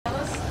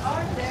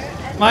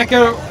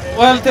Michael,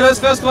 well, tell us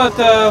first what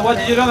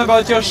did you learn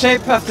about your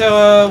shape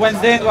after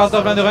Wednesday in Ronde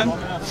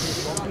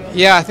Vlaanderen?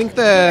 Yeah, I think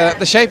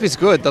the shape is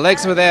good. The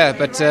legs were there,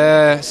 but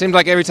seemed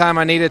like every time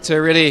I needed to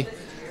really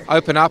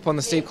open up on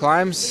the steep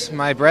climbs,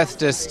 my breath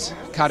just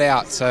cut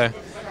out. So I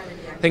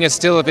think it's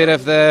still a bit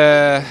of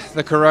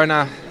the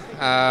corona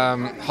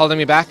holding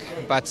me back,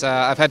 but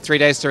I've had 3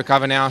 days to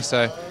recover now,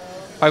 so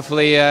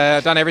hopefully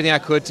I've done everything I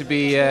could to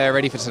be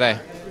ready for today.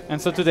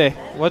 And so today,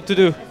 what to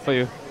do for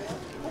you?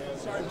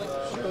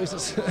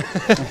 It's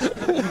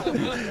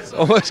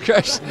almost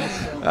crashed.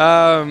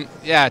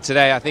 Yeah,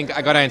 today I think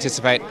I got to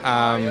anticipate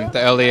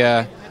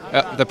the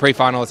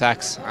pre-final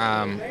attacks.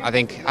 I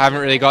think I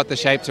haven't really got the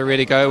shape to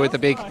really go with the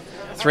big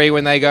three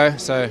when they go,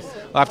 so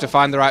I'll have to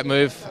find the right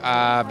move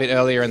a bit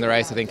earlier in the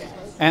race, I think.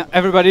 And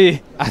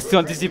everybody has to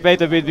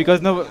anticipate a bit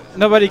because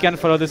nobody can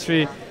follow the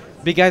three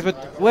big guys,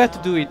 but where to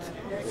do it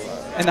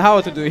and how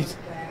to do it?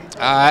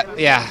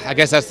 Yeah, I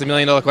guess that's the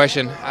 $1,000,000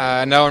 question.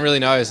 No one really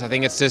knows. I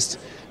think it's just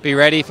be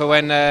ready for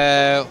when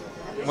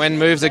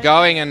moves are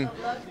going and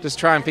just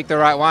try and pick the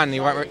right one.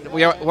 We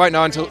won't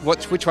know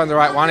which one the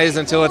right one is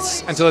until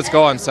it's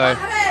gone. So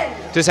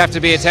just have to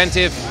be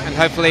attentive and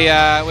hopefully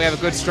we have a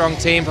good, strong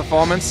team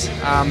performance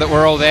that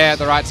we're all there at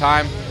the right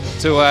time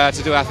to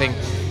do our thing.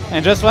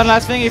 And just one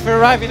last thing: if you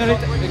arrive in a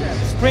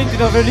sprint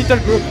in a very little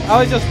group,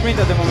 how is your sprint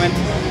at the moment?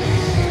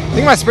 I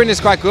think my sprint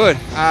is quite good.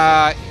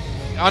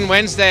 On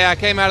Wednesday, I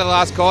came out of the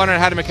last corner and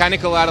had a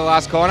mechanical out of the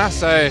last corner.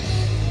 So,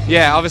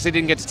 yeah, obviously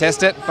didn't get to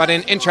test it, but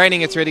in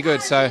training it's really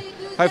good. So,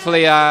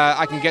 hopefully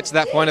I can get to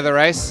that point of the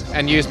race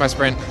and use my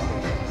sprint.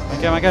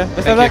 Okay, Michael.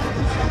 Best of luck.